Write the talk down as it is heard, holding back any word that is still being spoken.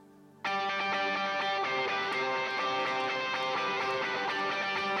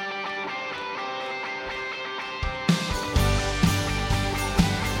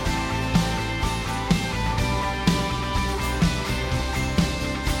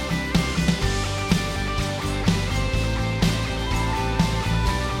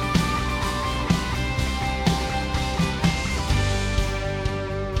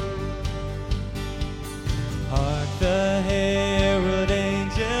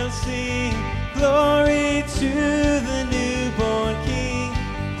to the newborn King.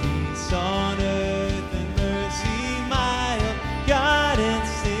 Peace on earth and mercy mild. God and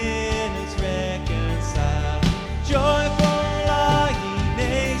sinners reconciled. Joyful all ye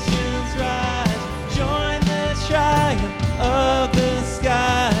nations rise. Join the triumph of the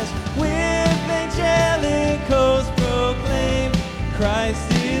skies. With angelic hosts proclaim,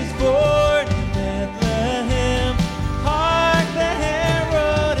 Christ is born in Bethlehem. Hark the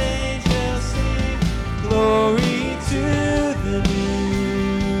herald angels sing, glory to the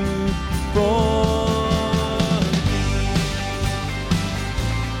newborn King.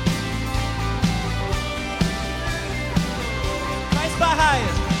 Christ by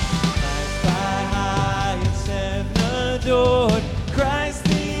highest, Christ by highest heaven adored. Christ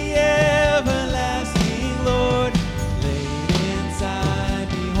the everlasting Lord. Late in time,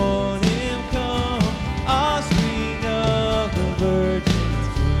 behold him come, offspring of the Virgin's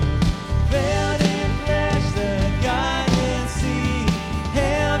womb. Veiled in flesh, the guided sea,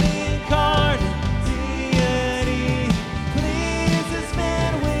 hailed incarnate deity. Pleases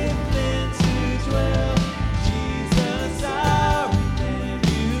men with men to dwell. Jesus our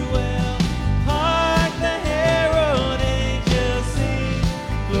Emmanuel. Hark the herald angels sing,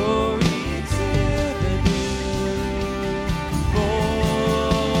 glory to the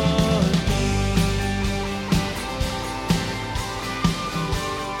newborn King.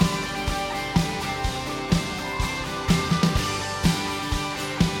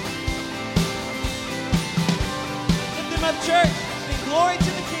 Lift him up, church. Sing glory to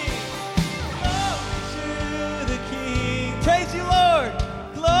the King. Glory to the King. Praise you, Lord.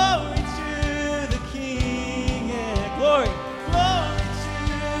 Glory to the King. Yeah, glory. Glory to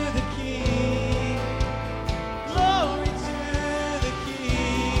the King. Glory to the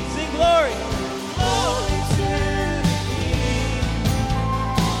King. Sing glory. Glory to the King.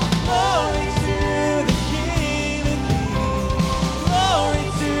 Glory to the King, the King. Glory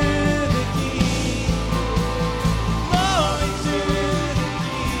to the King. Glory to the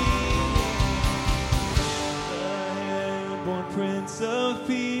King. The born Prince of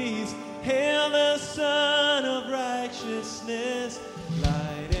Peace, hail the Son of Righteousness.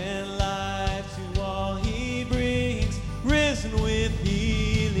 Light and life to all he brings, risen with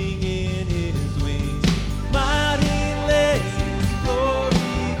healing in his wings. Mild he lays his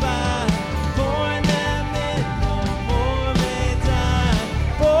glory by, born that men no more may die.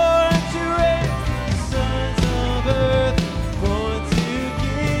 Born to raise the sons of earth, born to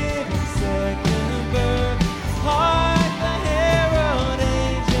give him second birth. Hark the herald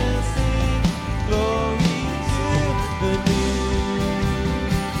angels sing, glory to the newborn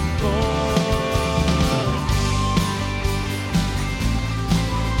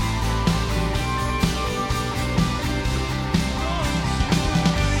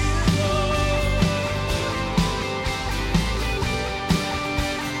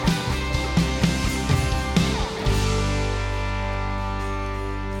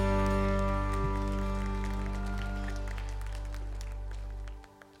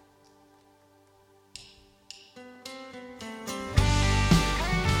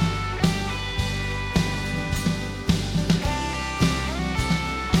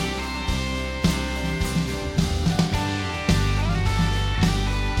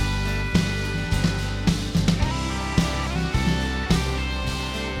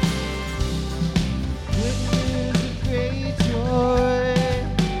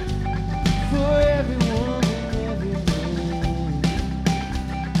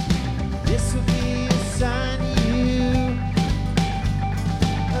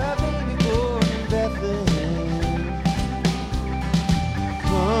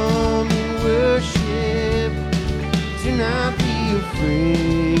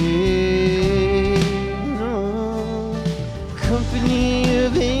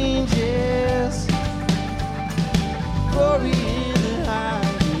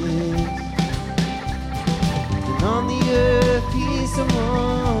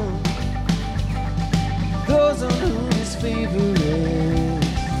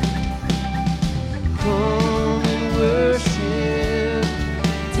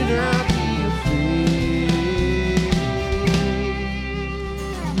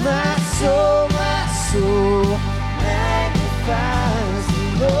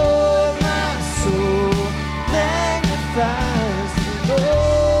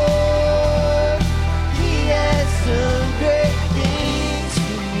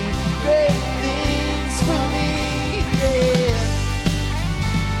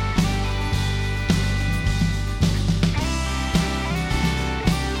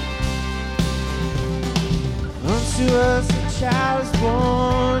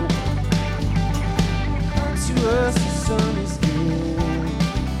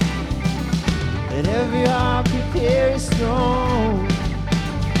every heart prepare its throne.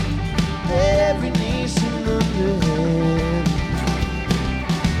 Every nation under heaven,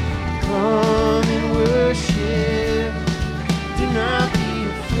 come and worship. Do not be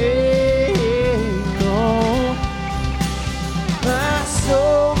afraid, no. My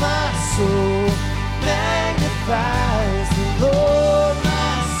soul magnifies the Lord.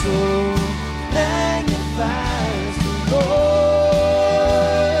 My soul magnifies the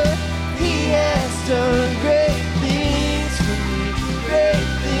Lord. He has done great things for me, great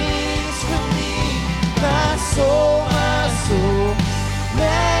things for me. My soul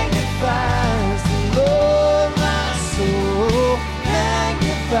magnifies the Lord. My soul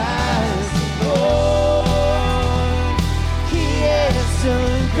magnifies the Lord. He has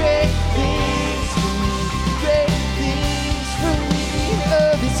done great things for me, great things for me.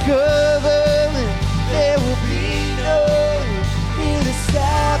 Of His covenant there will be no end. He'll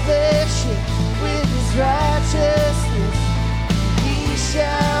establish it with His righteousness. He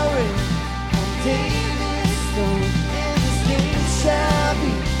shall reign on David's throne, and His name shall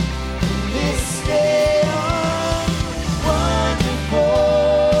be from this day on.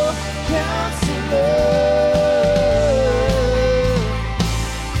 Wonderful Counselor,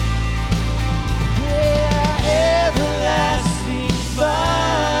 yeah, everlasting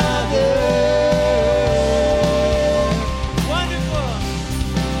Father. Wonderful.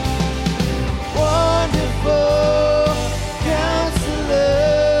 Wonderful Counselor,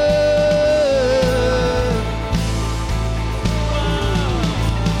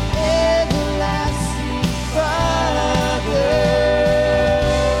 everlasting Father.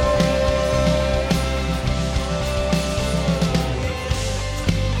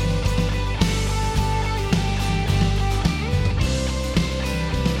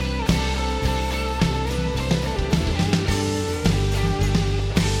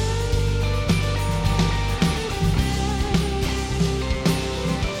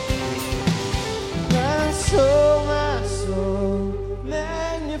 My soul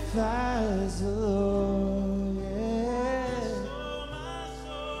magnifies the Lord. Yeah.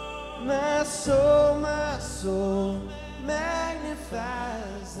 My soul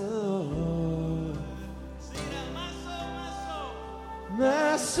magnifies the Lord.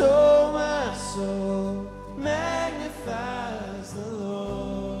 My soul magnifies the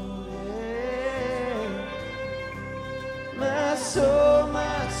Lord. Yeah. My soul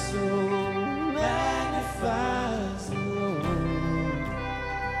magnifies the Lord.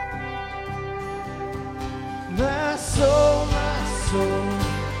 My soul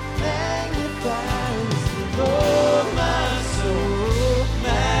magnifies the Lord. My soul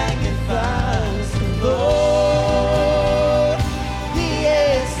magnifies the Lord. He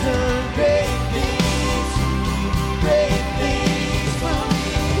has done great things for me, great things for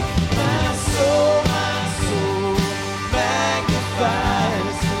me. My soul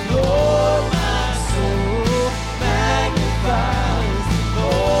magnifies the Lord. My soul magnifies the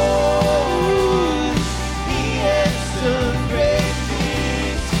Lord. He has done great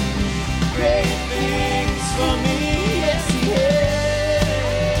things for me, great things for me. Yes, He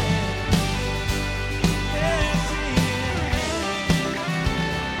has. Yes, He has.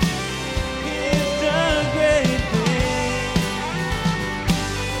 He has done great things.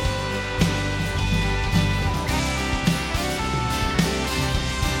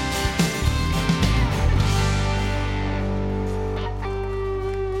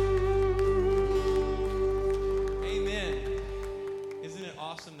 Amen. Isn't it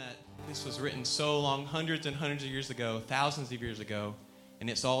awesome that this was written so long, hundreds and hundreds of years ago, thousands of years ago, and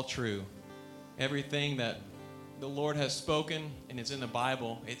it's all true. Everything that the Lord has spoken and it's in the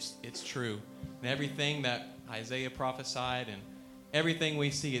Bible, it's true. And everything that Isaiah prophesied and everything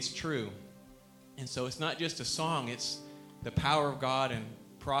we see, it's true. And so it's not just a song, it's the power of God and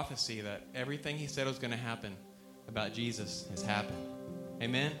prophecy that everything He said was going to happen about Jesus has happened.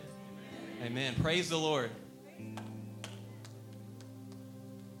 Amen? Amen. Praise the Lord.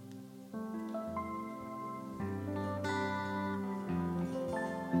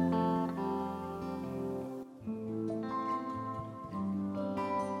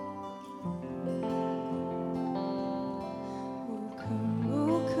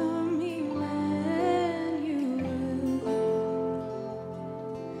 O come, Emmanuel,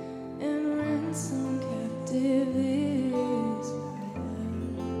 and ransom captive Israel.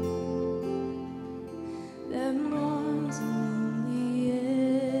 That morning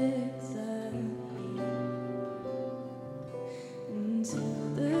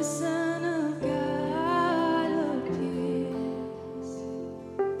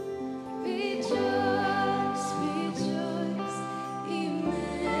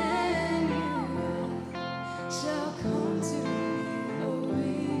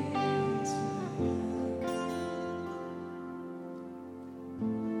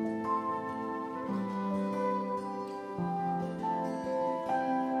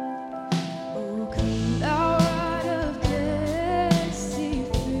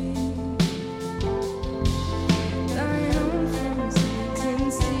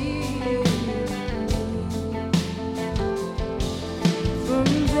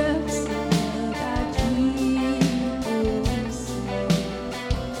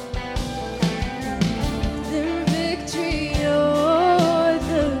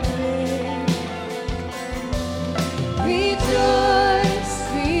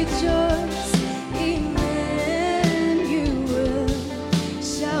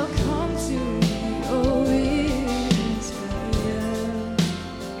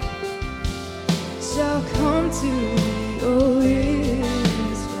to thee, O Israel.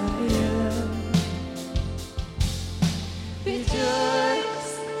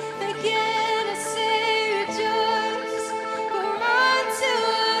 Rejoice, again I say rejoice, for unto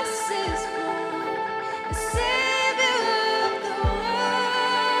us is born a Savior of the world.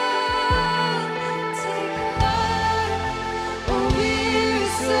 Take heart, O weary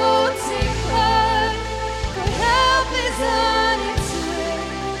soul, take heart, for help is on its way.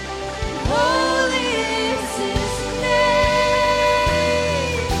 Holy is His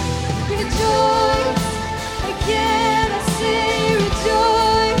name. Rejoice, again I say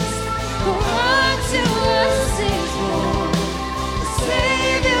rejoice, for unto us is born the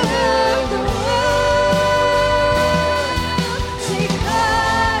Savior of the world. Take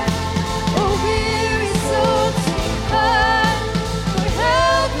heart, O weary soul, take heart, for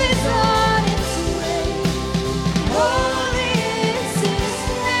help is on its way. Holy is His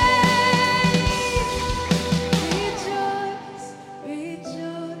name. Rejoice,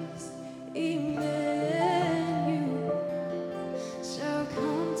 rejoice, Emmanuel shall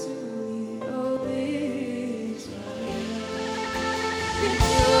come to thee, O Israel.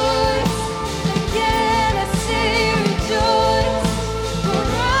 Rejoice, again I say rejoice, for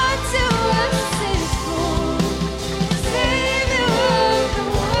unto us is born the Savior of the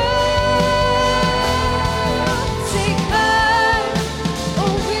world. Take heart, O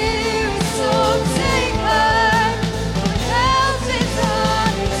weary soul, take heart, for help is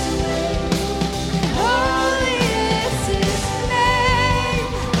on its way. Holy is His name.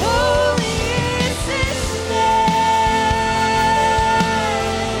 Holy is His name.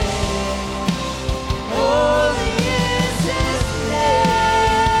 Holy is His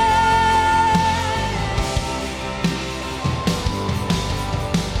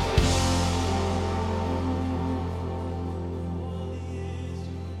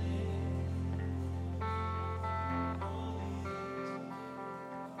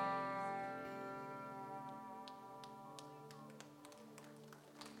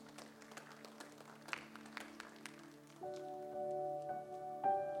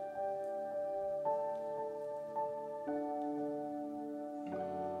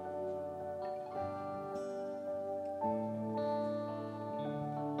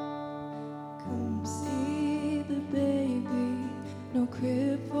Come see the baby, no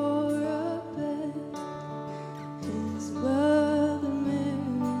crib for a bed. His mother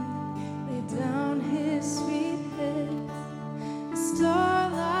Mary laid down his sweet head. The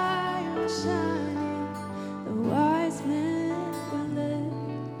starlight was shining, the wise men were led.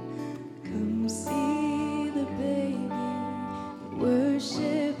 Come see the baby,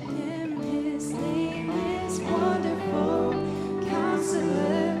 worship him. His name is Wonderful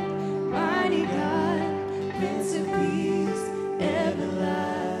Counselor, Mighty God, Prince of Peace,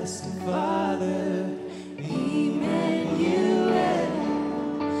 Everlasting Father, Emmanuel.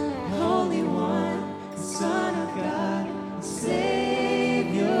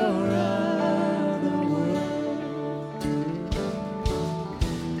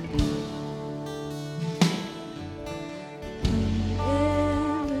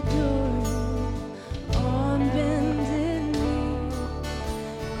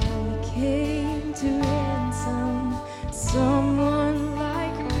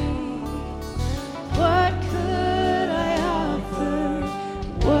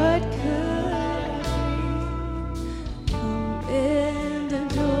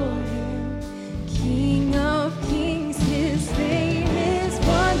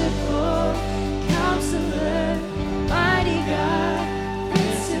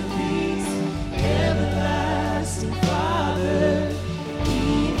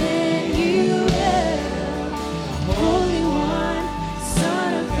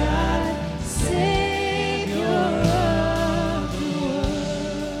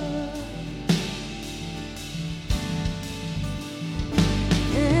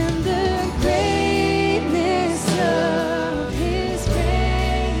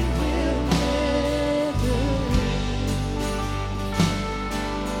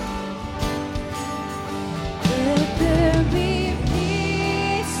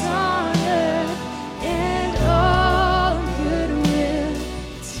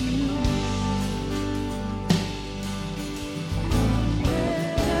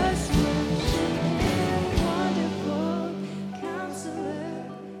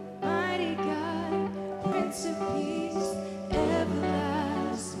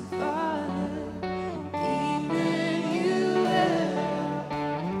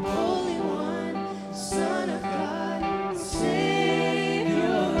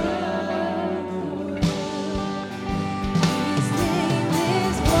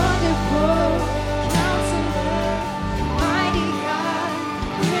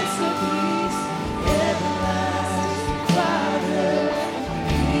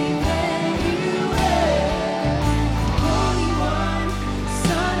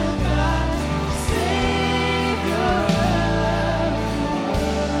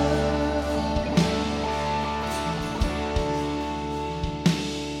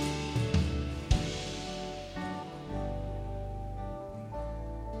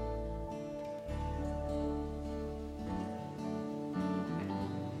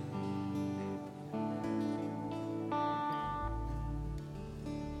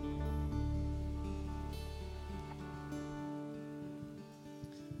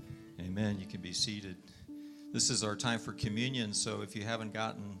 Amen. You can be seated. This is our time for communion, so if you haven't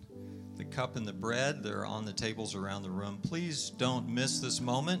gotten the cup and the bread, they're on the tables around the room. Please don't miss this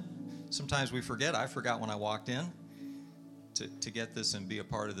moment. Sometimes we forget. I forgot when I walked in to get this and be a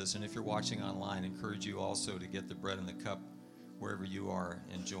part of this. And if you're watching online, I encourage you also to get the bread and the cup wherever you are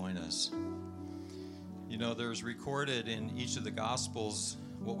and join us. You know, there's recorded in each of the Gospels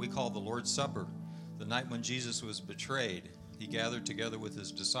what we call the Lord's Supper. The night when Jesus was betrayed, he gathered together with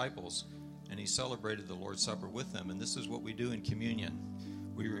his disciples and he celebrated the Lord's Supper with them. And this is what we do in communion.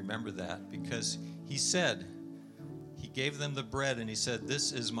 We remember that because he said, he gave them the bread and he said,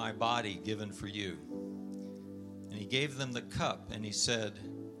 "This is my body given for you." And he gave them the cup and he said,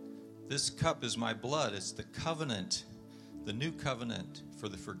 "This cup is my blood." It's the covenant, the new covenant for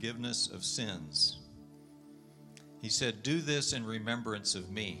the forgiveness of sins. He said, "Do this in remembrance of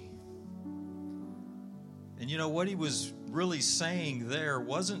me." And you know what he was really saying there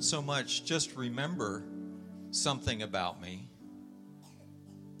wasn't so much just remember something about me.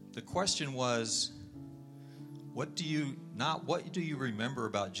 The question was, what do you remember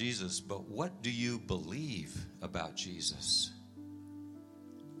about Jesus, but what do you believe about Jesus?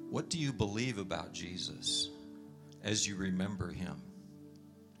 What do you believe about Jesus as you remember him?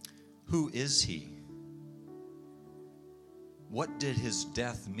 Who is he? What did his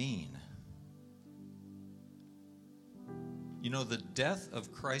death mean? You know, the death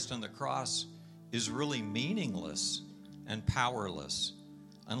of Christ on the cross is really meaningless and powerless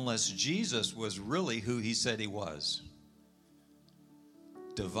unless Jesus was really who he said he was.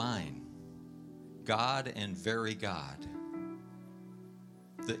 Divine, God and very God.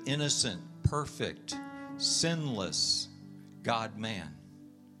 The innocent, perfect, sinless God-man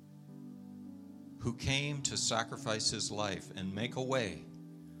who came to sacrifice his life and make a way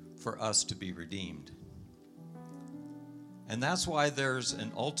for us to be redeemed. And that's why there's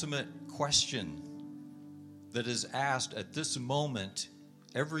an ultimate question that is asked at this moment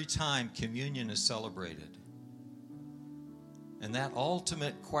every time communion is celebrated. And that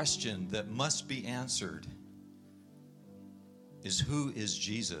ultimate question that must be answered is, who is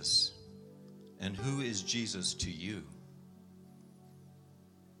Jesus? And who is Jesus to you?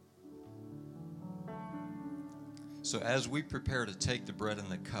 So as we prepare to take the bread and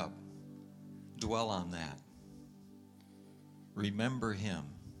the cup, dwell on that. Remember him.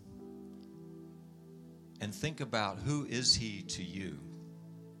 And think about, who is he to you?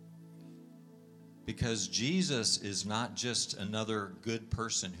 Because Jesus is not just another good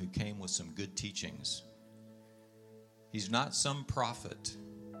person who came with some good teachings. He's not some prophet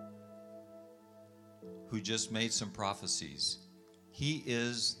who just made some prophecies. He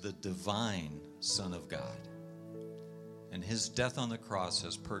is the divine Son of God. And his death on the cross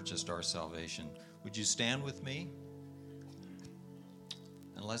has purchased our salvation. Would you stand with me?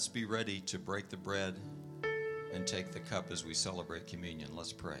 And let's be ready to break the bread and take the cup as we celebrate communion.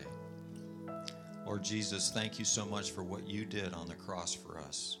 Let's pray. Lord Jesus, thank you so much for what you did on the cross for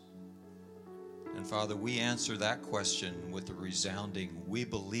us. And Father, we answer that question with a resounding, we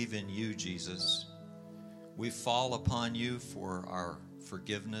believe in you, Jesus. We fall upon you for our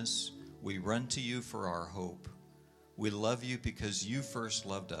forgiveness. We run to you for our hope. We love you because you first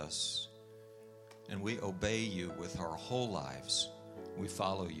loved us. And we obey you with our whole lives. We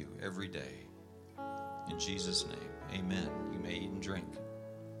follow you every day. In Jesus' name, amen. You may eat and drink.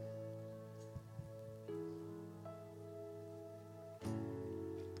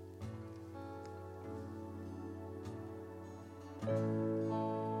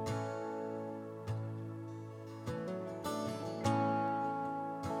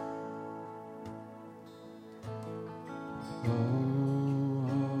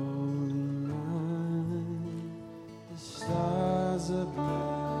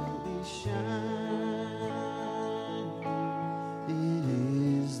 It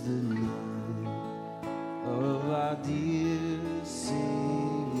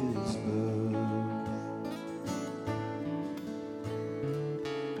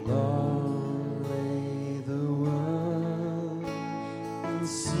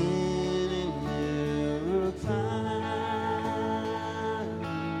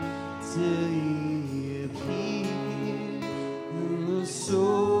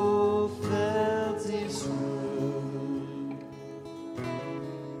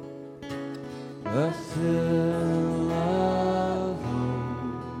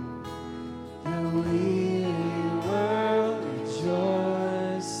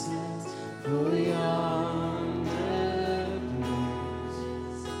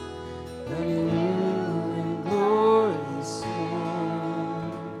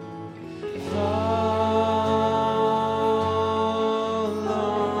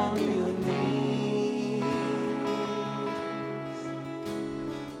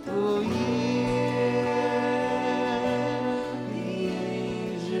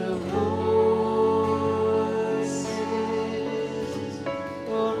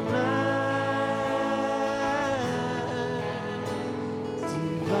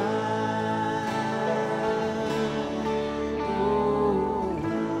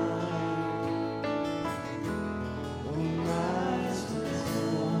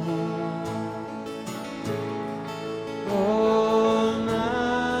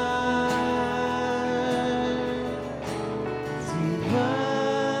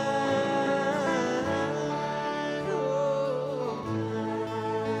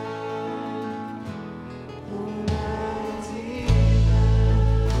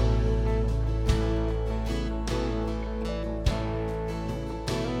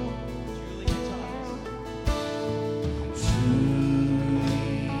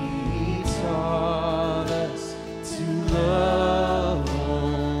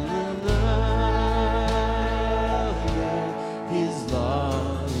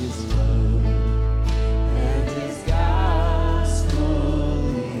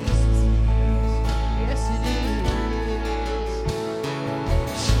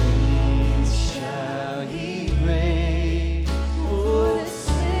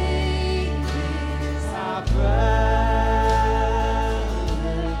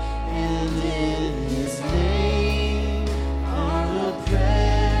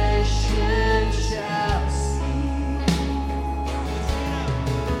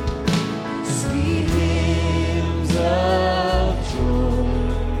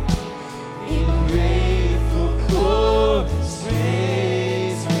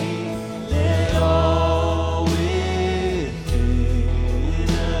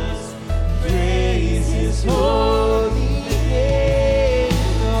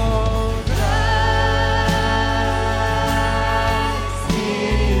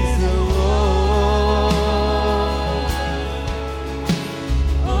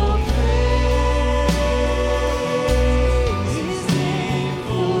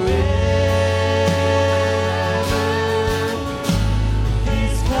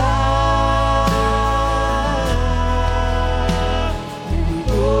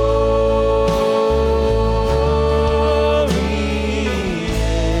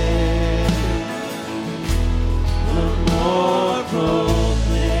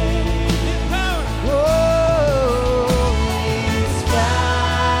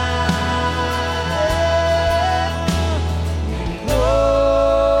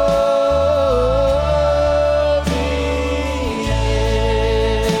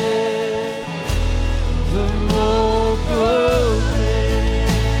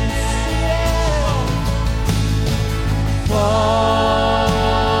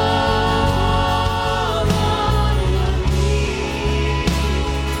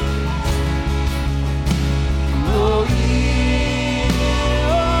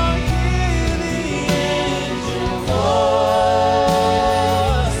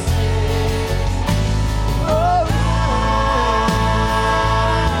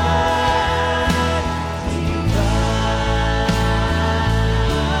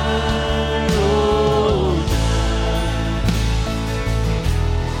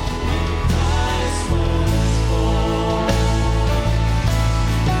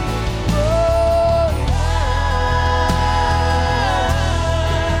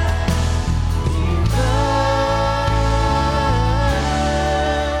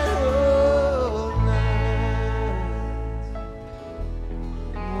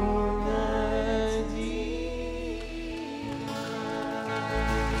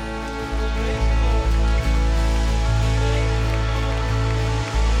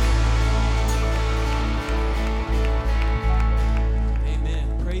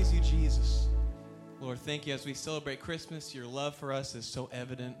thank you as we celebrate Christmas. Your love for us is so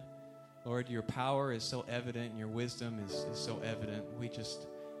evident. Lord, your power is so evident, and your wisdom is so evident. We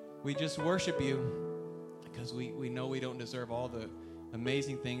just worship you because we know we don't deserve all the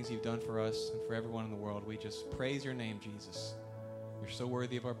amazing things you've done for us and for everyone in the world. We just praise your name, Jesus. You're so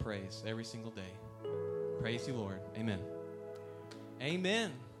worthy of our praise every single day. Praise you, Lord. Amen.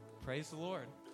 Amen. Praise the Lord.